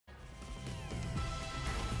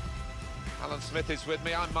Alan Smith is with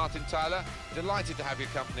me. I'm Martin Tyler. Delighted to have your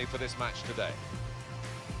company for this match today.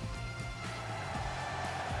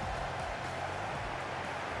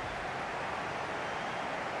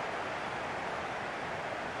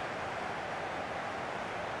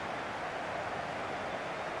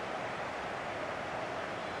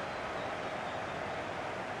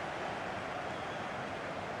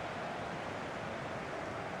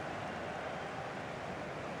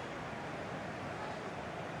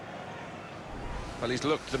 Well, he's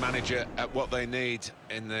looked, the manager, at what they need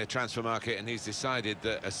in the transfer market, and he's decided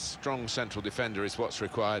that a strong central defender is what's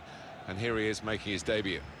required, and here he is making his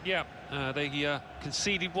debut. Yeah, they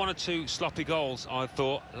conceded one or two sloppy goals, I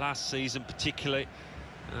thought, last season particularly,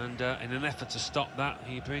 and in an effort to stop that,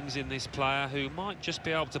 he brings in this player who might just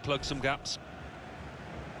be able to plug some gaps.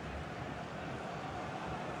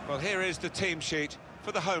 Well, here is the team sheet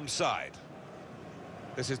for the home side.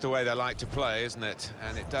 This is the way they like to play, isn't it?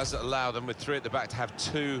 And it does allow them, with three at the back, to have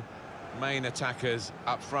two main attackers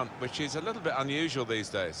up front, which is a little bit unusual these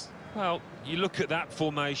days. Well, you look at that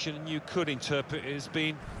formation and you could interpret it as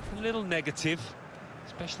being a little negative,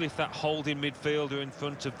 especially if that holding midfielder in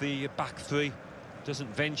front of the back three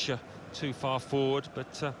doesn't venture too far forward.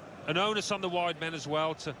 But an onus on the wide men as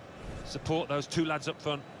well to support those two lads up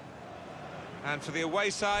front. And for the away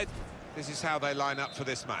side, this is how they line up for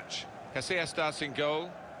this match. Casillas starts in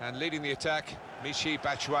goal, and leading the attack, Michy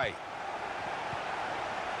Batshuayi.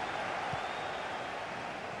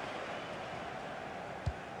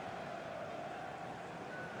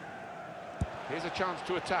 Here's a chance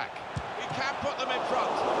to attack. He can put them in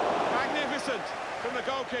front. Magnificent from the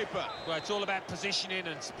goalkeeper. Well, it's all about positioning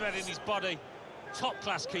and spreading his body.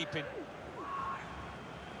 Top-class keeping.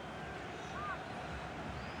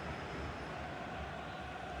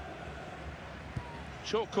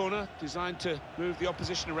 Short corner, designed to move the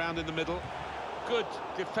opposition around in the middle. Good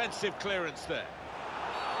defensive clearance there.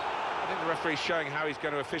 I think the referee's showing how he's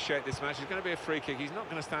going to officiate this match. It's going to be a free kick. He's not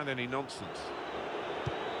going to stand any nonsense.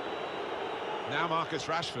 Now Marcus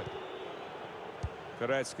Rashford.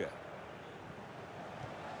 Goretzka.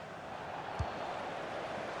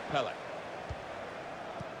 Pele.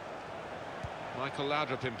 Michael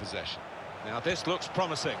Laudrup in possession. Now this looks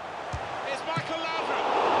promising. It's Michael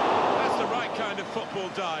Laudrup! That's the right kind of football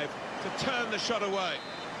dive to turn the shot away.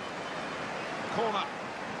 Corner.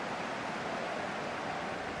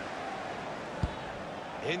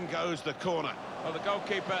 In goes the corner. Well, the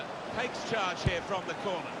goalkeeper takes charge here from the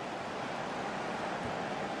corner.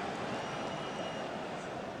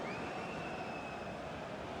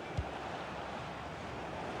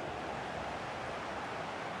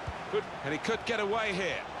 Good, and he could get away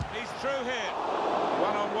here. He's through here.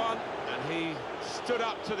 One-on-one, and he stood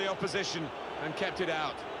up to the opposition and kept it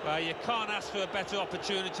out. Well, you can't ask for a better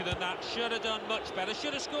opportunity than that. Should have done much better,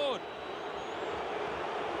 should have scored.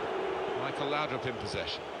 Michael Laudrup in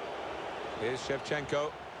possession. Here's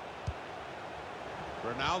Shevchenko.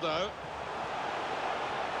 Ronaldo.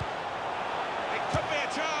 It could be a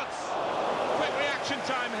chance. Quick reaction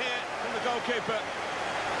time here from the goalkeeper.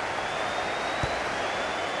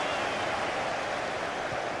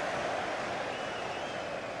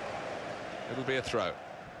 It'll be a throw.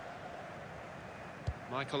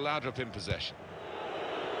 Michael Laudrup in possession.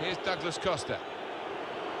 Here's Douglas Costa.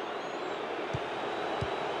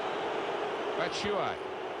 Batshuayi.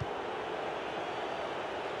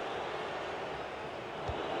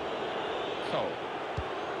 Cole.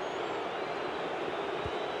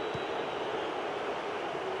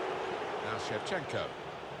 Now Shevchenko.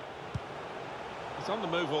 He's on the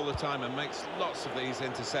move all the time and makes lots of these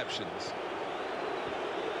interceptions.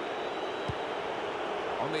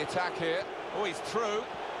 On the attack here. Oh, he's through.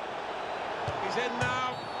 He's in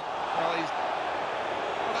now. Well,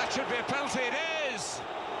 that should be a penalty. It is.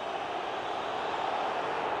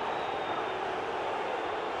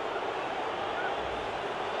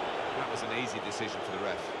 That was an easy decision for the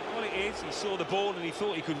ref. Well, it is. He saw the ball and he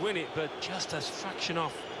thought he could win it, but just a fraction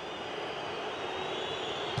off.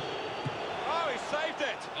 Oh, he saved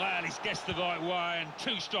it. Well, he's guessed the right way and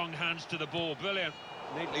two strong hands to the ball. Brilliant.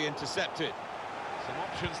 Neatly intercepted. Some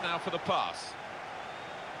options now for the pass.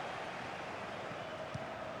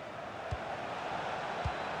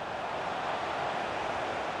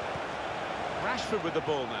 Rashford with the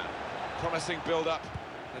ball now. Promising build-up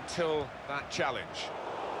until that challenge.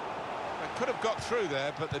 They could have got through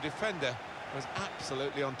there, but the defender was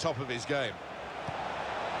absolutely on top of his game.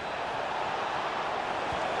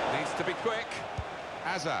 Needs to be quick.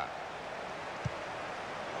 MEAZZA.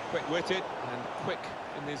 Quick-witted and quick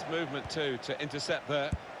in his movement too to intercept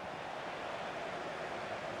there.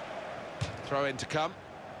 Throw in to come.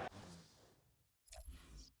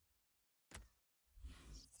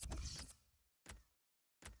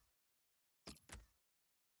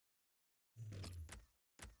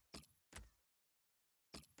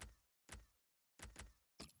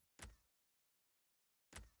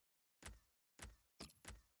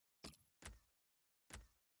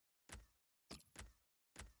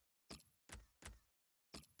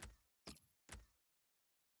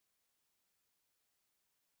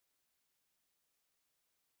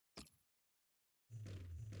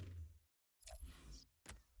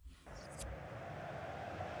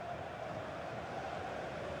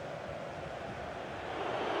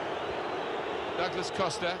 Douglas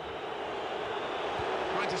Costa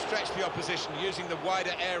trying to stretch the opposition, using the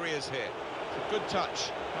wider areas here. It's a good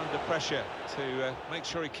touch under pressure to make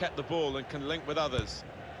sure he kept the ball and can link with others.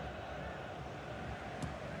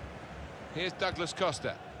 Here's Douglas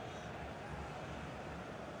Costa.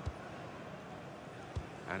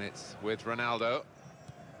 And it's with Ronaldo.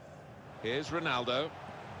 Here's Ronaldo.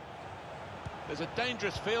 There's a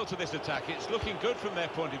dangerous feel to this attack. It's looking good from their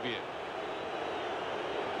point of view.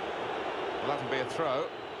 Well, that'll be a throw.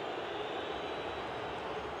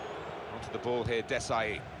 Onto the ball here,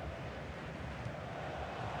 Desai.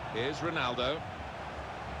 Here's Ronaldo.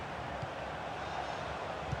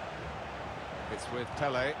 It's with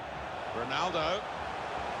Pele. Ronaldo.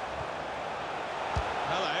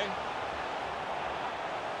 Pele.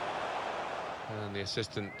 And the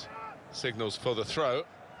assistant signals for the throw.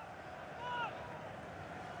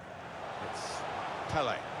 It's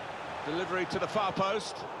Pele. Delivery to the far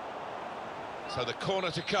post. So the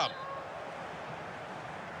corner to come.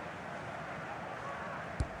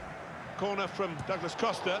 Corner from Douglas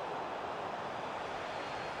Costa.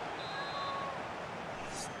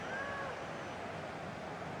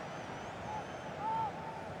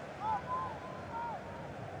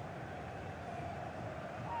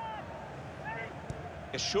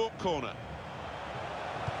 A short corner.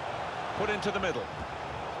 Put into the middle.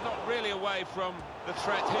 Not really away from the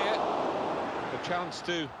threat here. A chance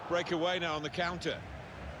to break away now on the counter.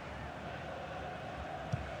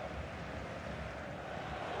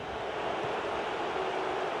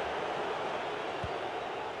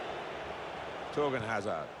 Torgan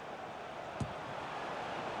Hazard.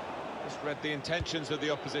 Just read the intentions of the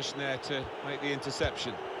opposition there to make the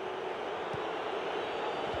interception.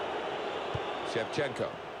 Shevchenko.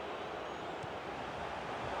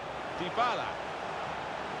 Dybala.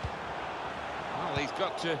 Well, he's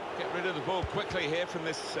got to get rid of the ball quickly here from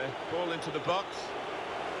this ball into the box.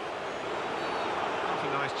 Not a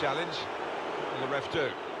nice challenge. What will the ref do?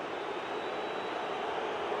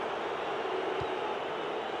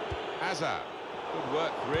 Hazard. Good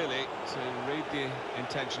work, really, to read the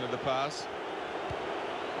intention of the pass.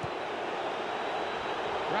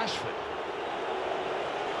 Rashford.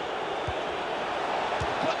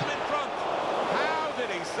 Put them in front. How did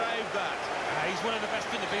he save that? He's one of the best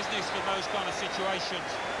in the business for those kind of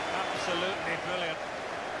situations. Absolutely brilliant.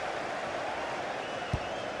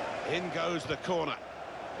 In goes the corner.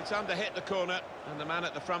 It's under hit the corner, and the man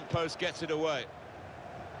at the front post gets it away.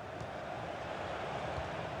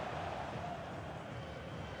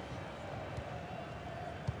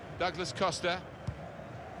 Douglas Costa.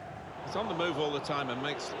 He's on the move all the time and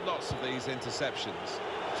makes lots of these interceptions.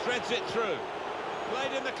 Threads it through.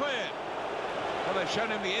 Played in the clear. Well, they've shown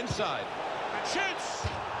him the inside. And shoots!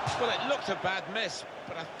 Well, it looked a bad miss,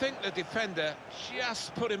 but I think the defender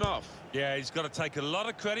just put him off. Yeah, he's got to take a lot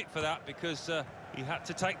of credit for that, because he had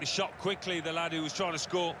to take the shot quickly, the lad who was trying to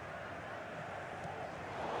score.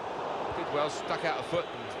 Did well, stuck out a foot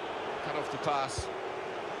and cut off the pass.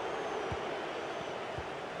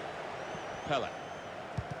 Pele.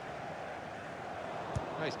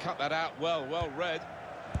 Oh, he's cut that out well read.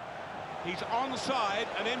 He's onside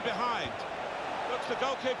and in behind. Looks the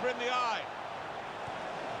goalkeeper in the eye.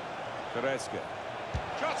 Goretzka.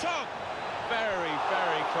 Shot on! Very,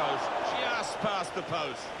 very close. Just past the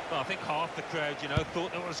post. Well, I think half the crowd, you know,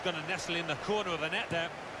 thought that was going to nestle in the corner of the net there.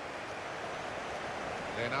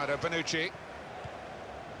 Leonardo Bonucci.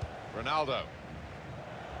 Ronaldo.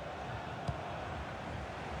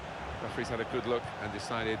 Referee's had a good look and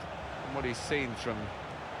decided, from what he's seen from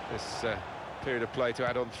this period of play, to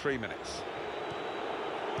add on 3 minutes.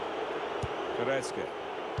 Goretzka.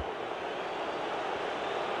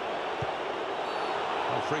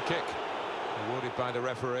 Oh, free kick awarded by the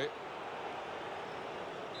referee.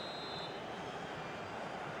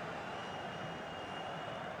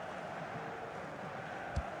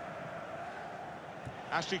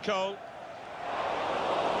 Ashley Cole.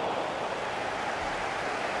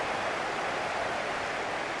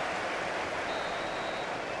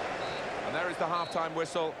 And there is the half-time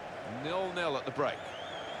whistle, 0-0 at the break.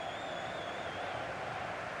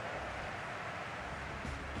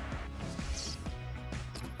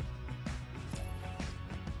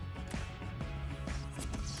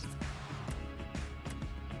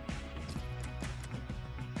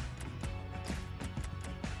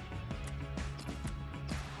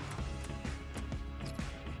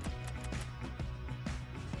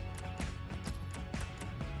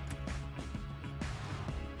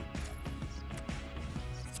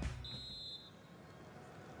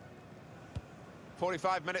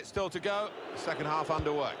 .45 minutes still to go, second half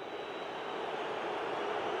underway.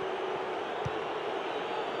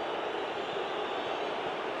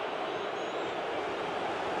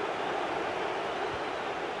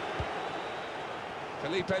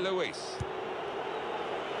 Felipe Luis.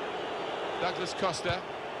 Douglas Costa.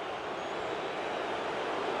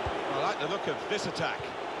 I like the look of this attack.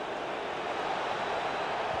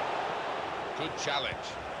 Good challenge.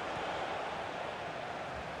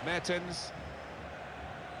 Mertens.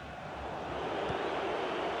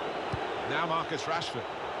 Now Marcus Rashford.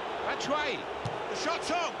 Batshuayi. The shot's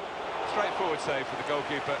on. Straightforward save for the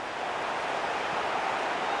goalkeeper.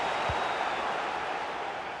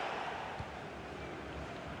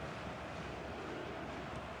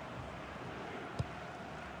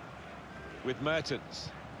 With Mertens.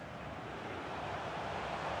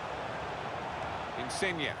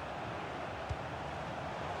 Insigne.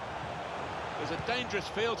 There's a dangerous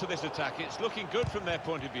feel to this attack. It's looking good from their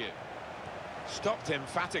point of view. Stopped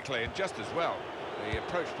emphatically and just as well. The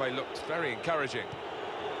approach play looked very encouraging.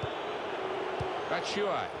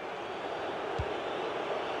 Batshuayi.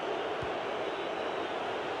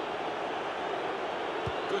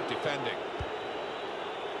 Good defending.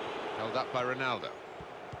 Held up by Ronaldo.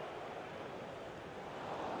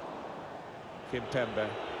 Kimpembe.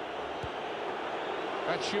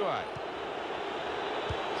 Batshuayi.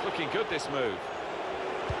 It's looking good, this move.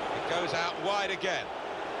 It goes out wide again.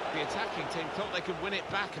 The attacking team thought they could win it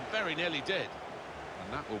back and very nearly did.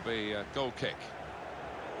 And that will be a goal kick.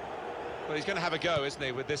 Well, he's going to have a go, isn't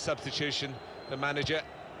he, with this substitution, the manager.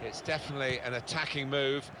 It's definitely an attacking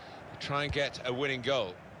move to try and get a winning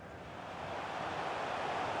goal.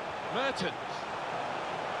 Mertens.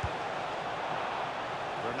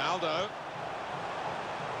 Ronaldo.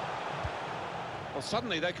 Well,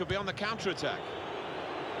 suddenly they could be on the counter-attack.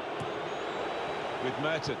 With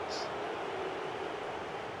Mertens.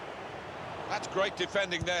 That's great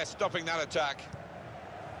defending there, stopping that attack.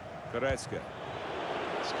 Goretzka.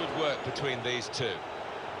 It's good work between these two.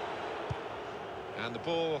 And the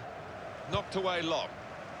ball knocked away long.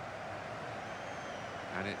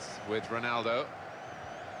 And it's with Ronaldo.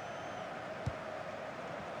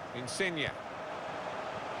 Insigne.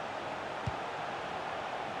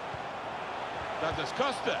 Douglas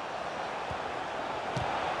Costa.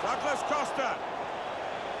 Douglas Costa.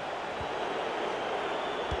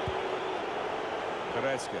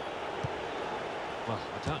 Goretzka. Well,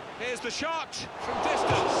 I don't... Here's the shot from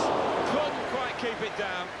distance. Couldn't quite keep it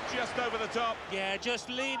down, just over the top. Yeah, just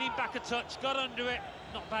leaning back a touch, got under it.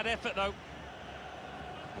 Not bad effort, though.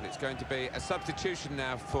 And it's going to be a substitution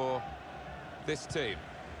now for this team.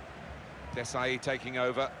 Desai taking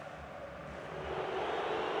over.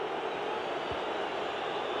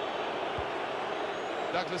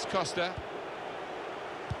 Douglas Costa.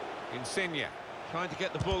 Insigne trying to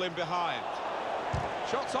get the ball in behind.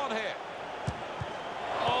 Shots on here.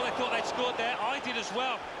 Oh, they thought they'd scored there. I did as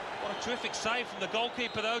well. What a terrific save from the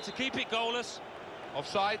goalkeeper, though, to keep it goalless.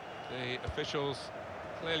 Offside. The officials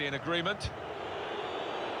clearly in agreement.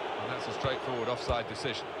 And that's a straightforward offside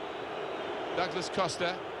decision. Douglas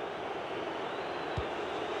Costa.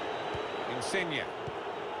 Insigne.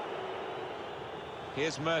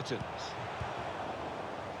 Here's Mertens.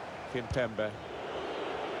 Kimpembe.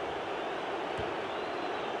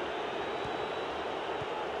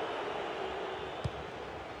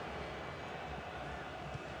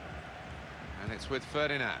 And it's with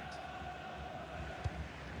Ferdinand.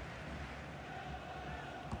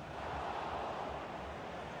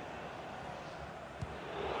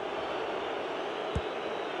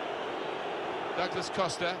 Douglas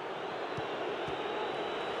Costa.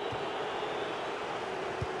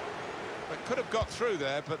 They could have got through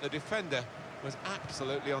there, but the defender was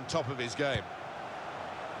absolutely on top of his game.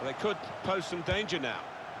 Well, they could pose some danger now.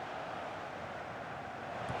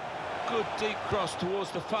 Good deep cross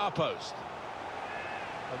towards the far post.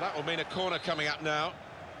 Well, that will mean a corner coming up now.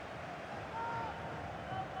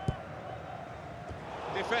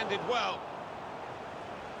 Defended well.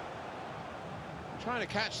 Trying to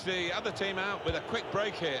catch the other team out with a quick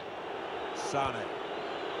break here. Sane.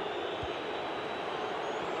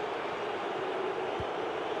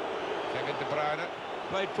 Kevin De Bruyne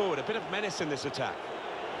played forward, a bit of menace in this attack.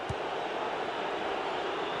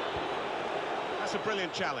 That's a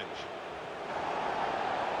brilliant challenge.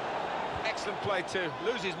 Excellent play to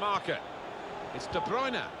lose his marker. It's De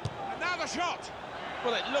Bruyne. And now the shot!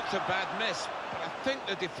 Well, it looked a bad miss, but I think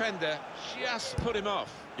the defender just put him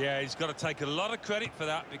off. Yeah, he's got to take a lot of credit for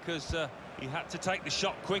that because he had to take the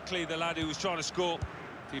shot quickly, the lad who was trying to score.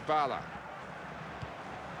 Dybala.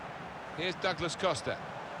 Here's Douglas Costa.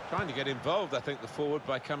 Trying to get involved, I think, the forward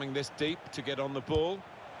by coming this deep to get on the ball.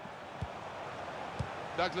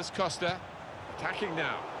 Douglas Costa attacking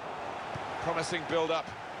now. Promising build-up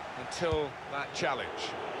until that challenge.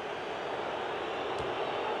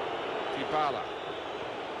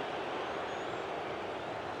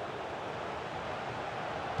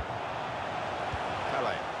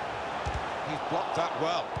 blocked that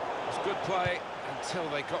well. It was good play until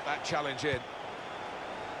they got that challenge in.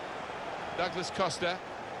 Douglas Costa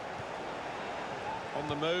on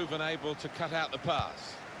the move and able to cut out the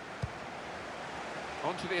pass.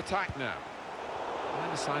 Onto the attack now.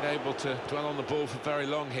 Neither side able to dwell on the ball for very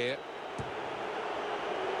long here.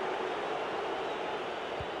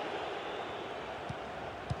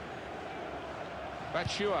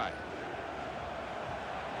 Batshuayi.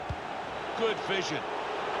 Good vision.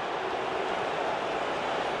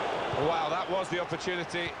 Wow, that was the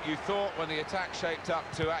opportunity you thought when the attack shaped up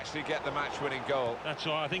to actually get the match-winning goal. That's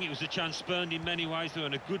right, I think it was a chance spurned in many ways. They were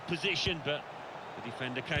in a good position, but the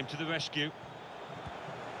defender came to the rescue.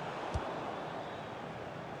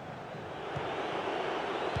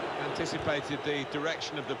 Anticipated the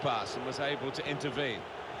direction of the pass and was able to intervene.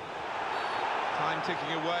 Time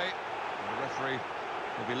ticking away. And the referee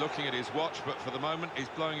will be looking at his watch, but for the moment he's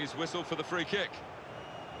blowing his whistle for the free kick.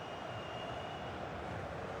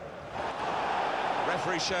 The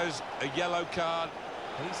referee shows a yellow card.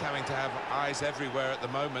 He's having to have eyes everywhere at the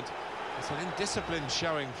moment. It's an indisciplined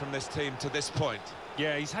showing from this team to this point.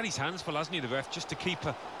 Yeah, he's had his hands full, hasn't he, the ref, just to keep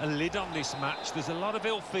a lid on this match. There's a lot of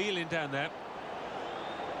ill feeling down there.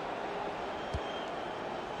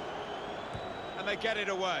 And they get it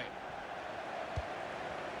away.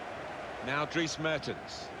 Now Dries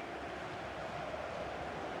Mertens.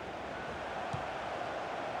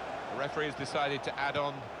 The referee has decided to add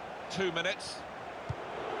on 2 minutes.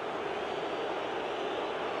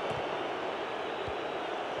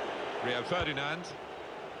 Rio Ferdinand.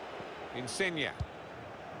 Insigne.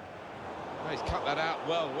 Oh, he's cut that out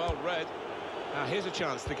well read. Now here's a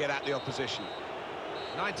chance to get at the opposition.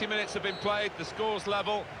 90 minutes have been played, the score's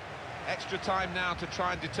level. Extra time now to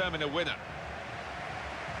try and determine a winner.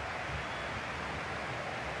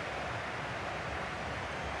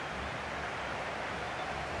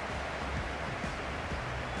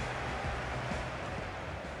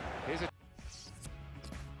 Here's a...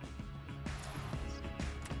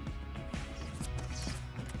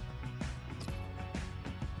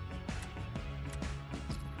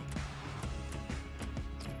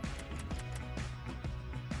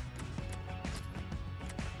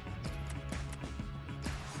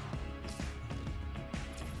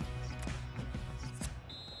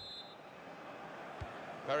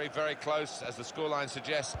 Very, very close, as the scoreline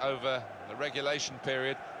suggests, over the regulation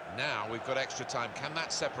period. Now we've got extra time. Can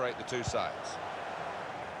that separate the two sides?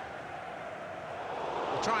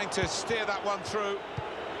 We're trying to steer that one through.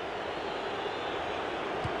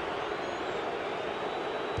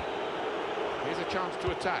 Here's a chance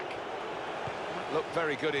to attack. Looked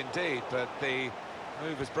very good indeed, but the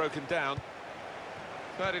move has broken down.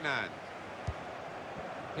 Ferdinand.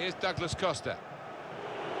 Here's Douglas Costa.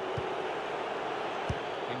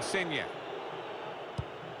 Insigne.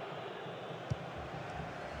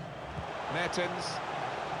 Mertens.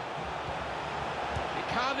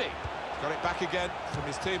 Icardi. Got it back again from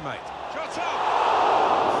his teammate. Shot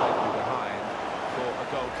up! Safely behind for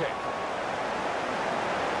a goal kick.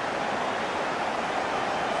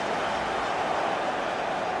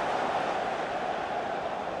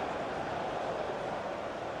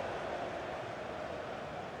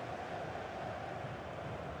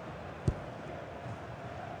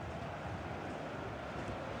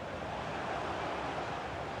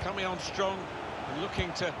 Coming on strong and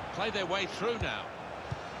looking to play their way through now.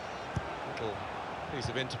 Little piece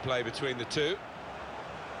of interplay between the two.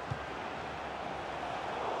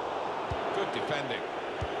 Good defending.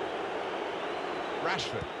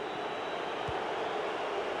 Rashford.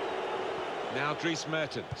 Now Dries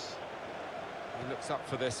Mertens. He looks up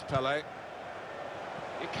for this, Pelé.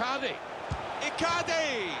 Icardi.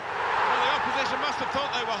 Icardi! Well, the opposition must have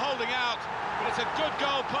thought they were holding out, but it's a good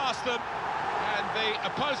goal past them. And the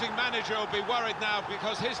opposing manager will be worried now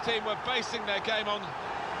because his team were basing their game on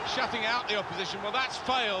shutting out the opposition. Well, that's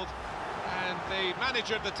failed, and the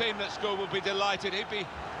manager of the team that scored will be delighted. He'd be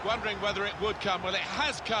wondering whether it would come. Well, it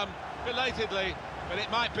has come belatedly, but it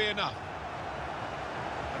might be enough.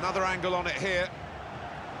 Another angle on it here.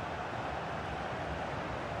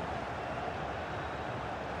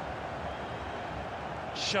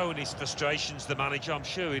 Showing his frustrations, the manager. I'm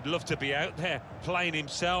sure he'd love to be out there playing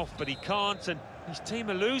himself, but he can't, and his team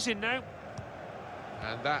are losing now.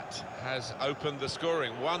 And that has opened the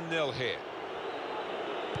scoring. 1-0 here.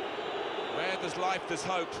 Where there's life, there's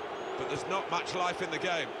hope, but there's not much life in the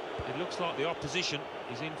game. It looks like the opposition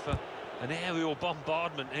is in for an aerial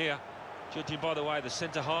bombardment here, judging by the way the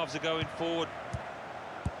centre-halves are going forward.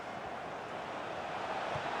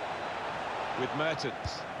 With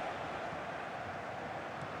Mertens.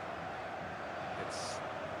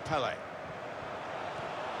 Pelé.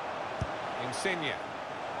 Insigne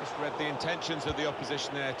just read the intentions of the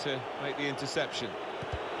opposition there to make the interception.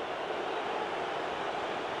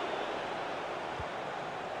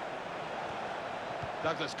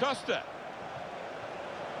 Douglas Costa.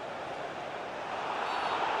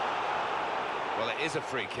 Well, it is a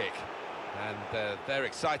free kick, and they're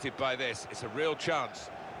excited by this. It's a real chance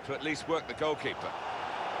to at least work the goalkeeper.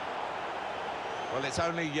 Well, it's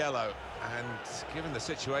only yellow, and given the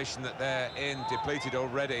situation that they're in, depleted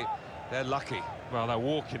already, they're lucky. Well, they're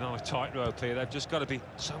walking on a tightrope here. They've just got to be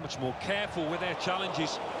so much more careful with their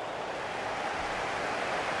challenges.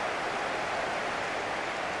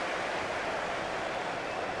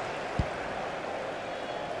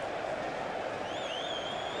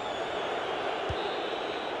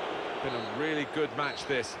 Been a really good match,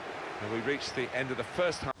 this, and we reached the end of the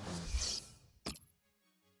first half.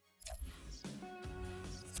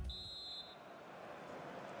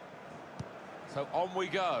 So on we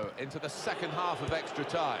go into the second half of extra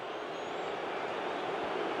time.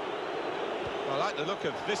 I like the look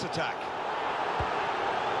of this attack.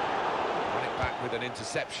 Run it back with an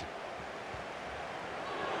interception.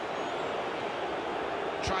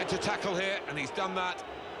 Tried to tackle here, and he's done that.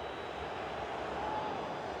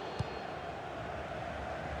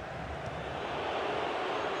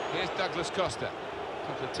 Here's Douglas Costa. A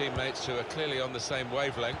couple of teammates who are clearly on the same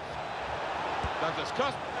wavelength. Douglas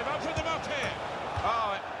Costa, they've opened them up here.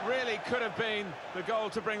 Oh, it really could have been the goal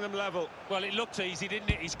to bring them level. Well, it looked easy, didn't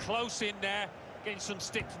it? He's close in there, getting some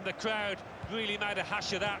stick from the crowd. Really made a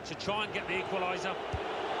hash of that to try and get the equaliser.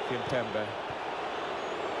 Kimpembe.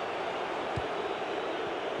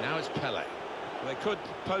 Now it's Pele. They could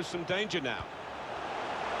pose some danger now.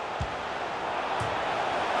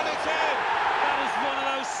 And it's in! That is one of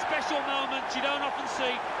those special moments you don't often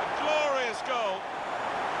see. A glorious goal.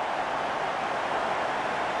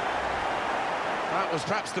 That was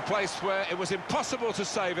perhaps the place where it was impossible to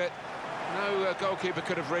save it. No goalkeeper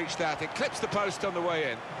could have reached that. It clips the post on the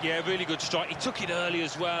way in. Yeah, really good strike. He took it early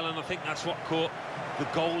as well, and I think that's what caught the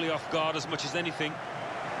goalie off guard as much as anything.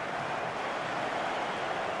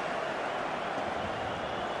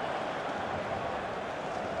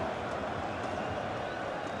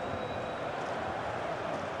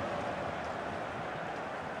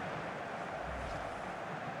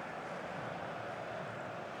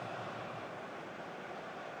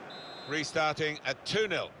 Restarting at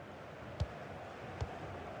 2-0.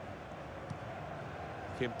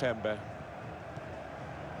 Kimpembe.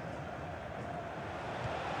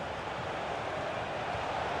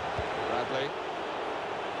 Bradley.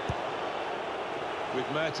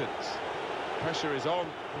 With Mertens. Pressure is on,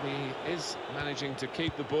 but he is managing to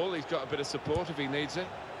keep the ball. He's got a bit of support if he needs it.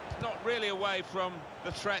 Not really away from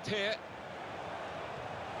the threat here.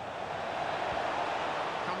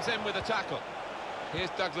 Comes in with a tackle. Here's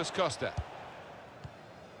Douglas Costa.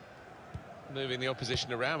 Moving the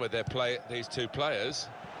opposition around with these two players.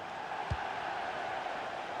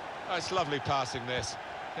 Oh, it's lovely passing this.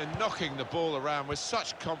 They're knocking the ball around with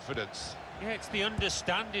such confidence. Yeah, it's the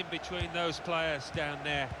understanding between those players down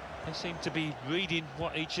there. They seem to be reading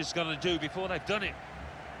what each is going to do before they've done it.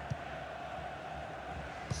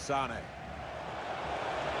 Sane.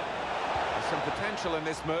 There's some potential in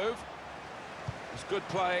this move. It was good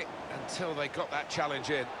play until they got that challenge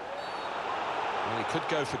in. Well, he could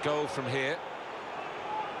go for goal from here.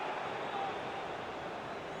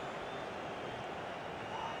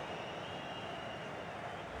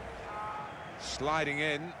 Sliding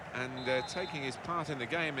in and taking his part in the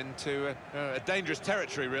game into a dangerous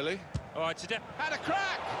territory, really. All right, today. Had a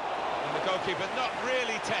crack! And the goalkeeper not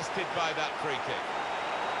really tested by that free kick.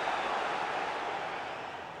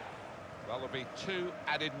 Well, there'll be 2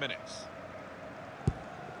 added minutes.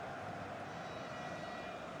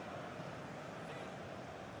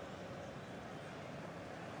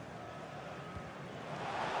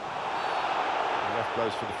 The ref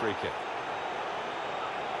blows for the free kick.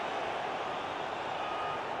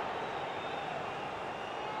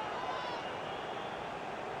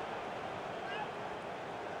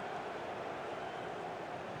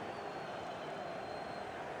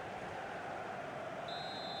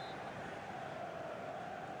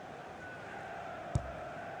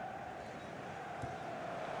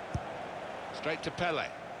 Straight to Pele.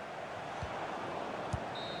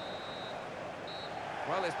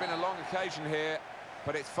 Well, it's been a long occasion here,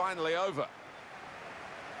 but it's finally over.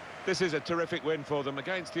 This is a terrific win for them,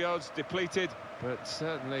 against the odds, depleted, but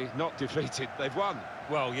certainly not defeated. They've won.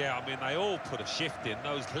 Well, yeah, I mean, they all put a shift in.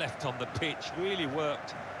 Those left on the pitch really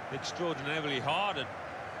worked extraordinarily hard, and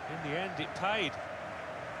in the end, it paid.